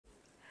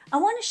I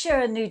want to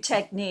share a new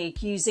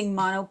technique using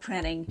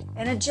monoprinting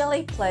and a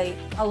jelly plate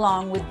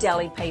along with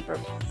deli paper.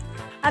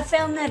 I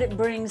found that it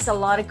brings a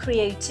lot of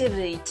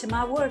creativity to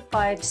my work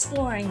by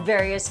exploring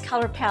various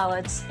color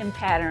palettes and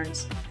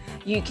patterns.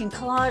 You can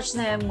collage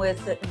them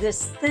with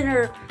this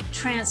thinner,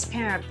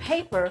 transparent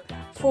paper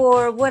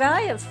for what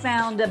I have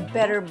found a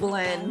better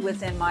blend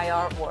within my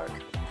artwork.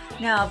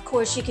 Now, of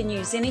course, you can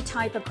use any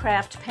type of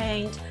craft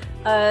paint.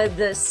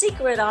 The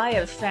secret I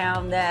have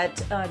found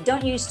that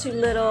don't use too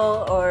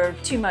little or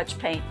too much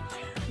paint.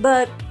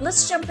 But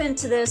let's jump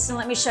into this and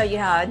let me show you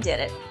how I did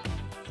it.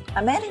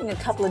 I'm adding a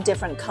couple of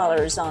different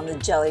colors on the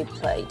jelly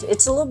plate.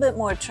 It's a little bit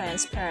more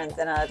transparent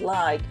than I'd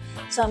like,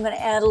 so I'm going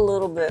to add a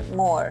little bit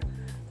more.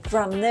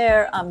 From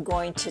there, I'm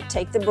going to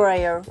take the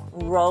brayer,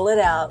 roll it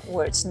out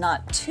where it's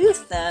not too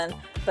thin,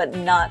 but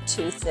not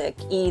too thick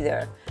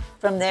either.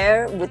 From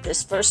there, with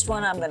this first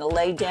one, I'm going to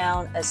lay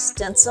down a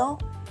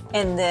stencil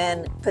and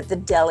then put the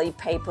deli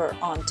paper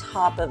on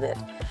top of it.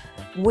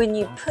 When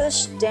you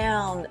push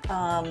down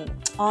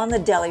on the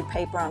deli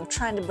paper, I'm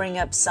trying to bring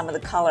up some of the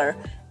color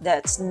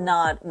that's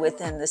not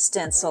within the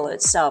stencil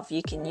itself.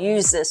 You can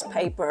use this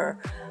paper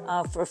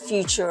for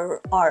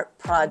future art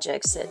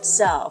projects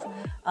itself.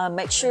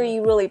 Make sure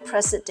you really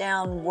press it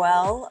down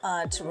well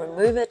to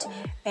remove it,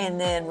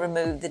 and then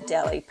remove the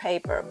deli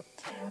paper.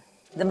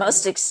 The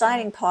most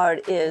exciting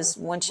part is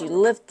once you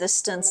lift the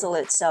stencil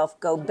itself,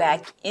 go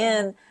back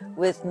in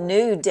with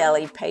new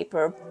deli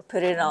paper,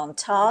 put it on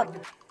top,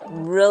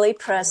 really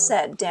press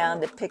that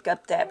down to pick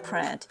up that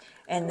print.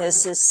 And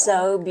this is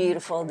so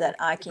beautiful that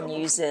I can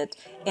use it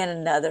in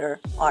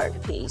another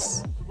art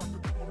piece.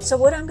 So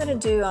what I'm going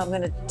to do, I'm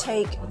going to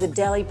take the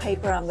deli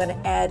paper, I'm going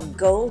to add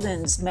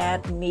Golden's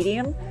matte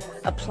medium,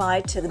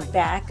 apply to the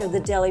back of the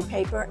deli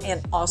paper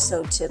and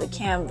also to the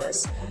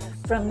canvas.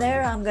 From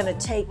there, I'm going to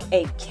take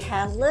a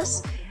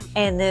catalyst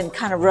and then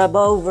kind of rub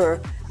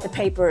over the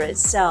paper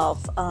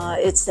itself.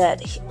 It's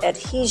that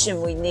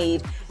adhesion we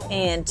need,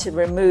 and to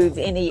remove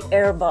any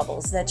air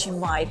bubbles that you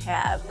might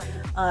have.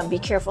 Be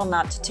careful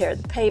not to tear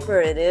the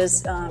paper. It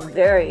is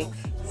very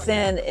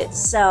thin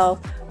itself,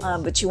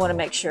 but you want to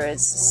make sure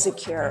it's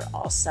secure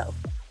also.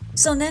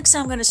 So next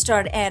I'm going to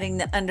start adding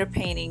the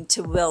underpainting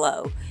to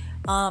Willow.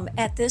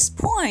 At this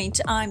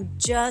point, I'm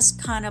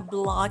just kind of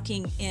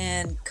blocking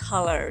in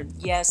color.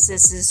 Yes,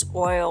 this is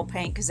oil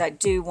paint because I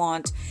do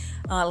want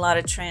a lot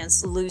of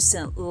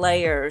translucent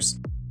layers.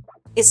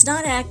 It's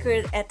not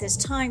accurate at this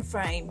time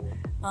frame,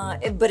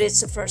 but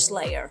it's the first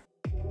layer.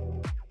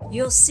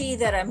 You'll see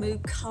that I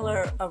move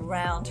color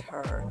around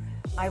her.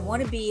 I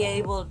want to be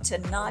able to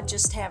not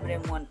just have it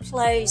in one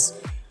place.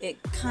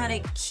 It kind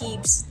of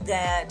keeps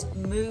that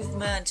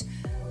movement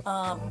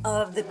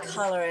of the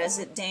color as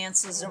it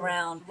dances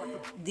around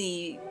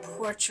the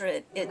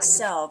portrait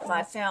itself.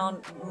 I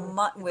found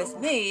with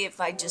me, if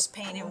I just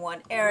paint in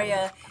one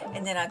area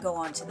and then I go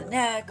on to the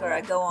neck or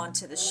I go on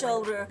to the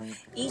shoulder,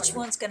 each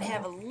one's going to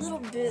have a little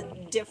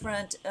bit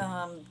different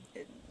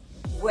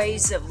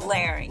ways of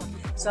layering.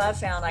 So I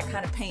found I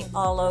kind of paint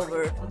all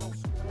over.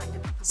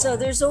 So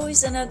there's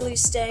always an ugly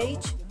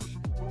stage,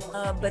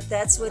 but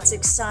that's what's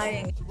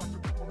exciting.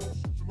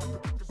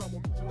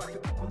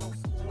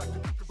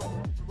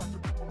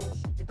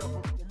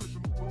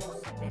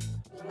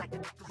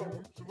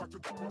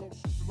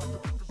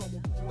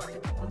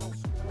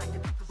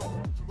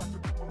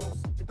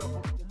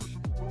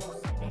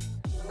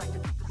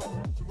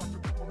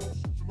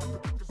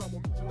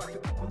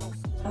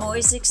 I'm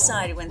always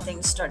excited when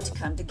things start to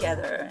come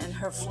together, and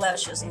her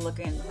flesh is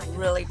looking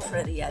really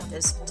pretty at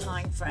this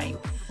time frame.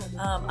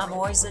 I'm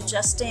always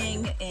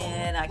adjusting,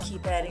 and I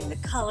keep adding the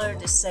color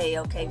to say,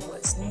 okay,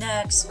 what's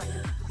next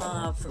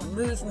for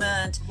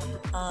movement.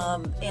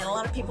 And a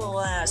lot of people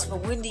will ask, well,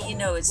 when do you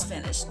know it's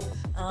finished?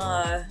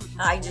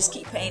 I just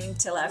keep painting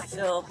till I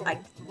feel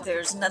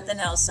there's nothing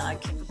else I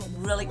can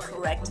really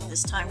correct at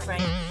this time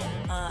frame.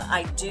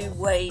 I do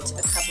wait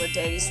a couple of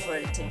days for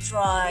it to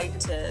dry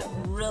to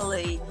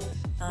really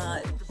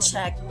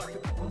check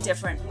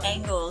different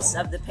angles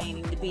of the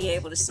painting to be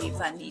able to see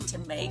if I need to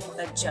make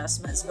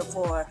adjustments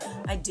before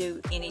I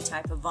do any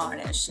type of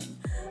varnishing.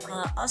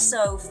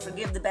 Also,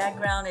 forgive the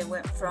background, it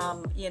went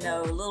from,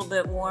 a little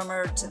bit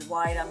warmer to the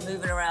white. I'm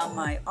moving around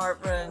my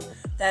art room.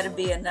 That'll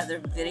be another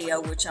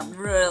video, which I'm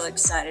real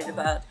excited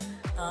about.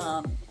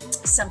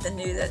 Something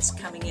new that's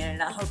coming in,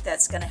 and I hope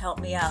that's going to help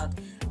me out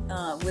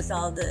with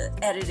all the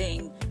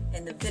editing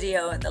and the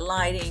video and the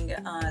lighting,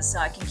 so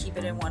I can keep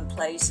it in one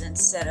place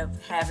instead of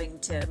having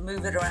to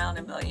move it around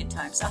a million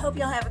times. I hope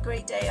y'all have a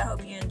great day. I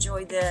hope you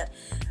enjoyed that.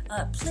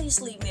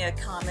 Please leave me a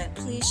comment.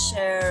 Please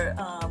share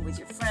with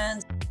your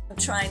friends. I'm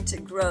trying to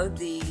grow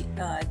the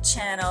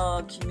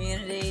channel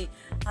community.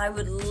 I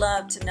would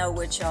love to know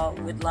what y'all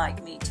would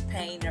like me to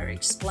paint or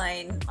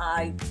explain.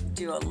 I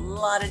do a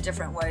lot of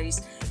different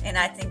ways, and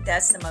I think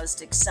that's the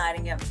most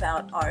exciting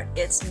about art.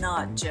 It's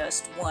not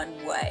just one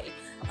way.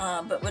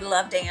 But would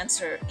love to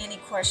answer any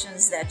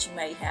questions that you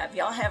may have.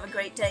 Y'all have a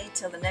great day.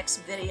 Till the next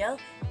video,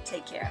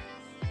 take care.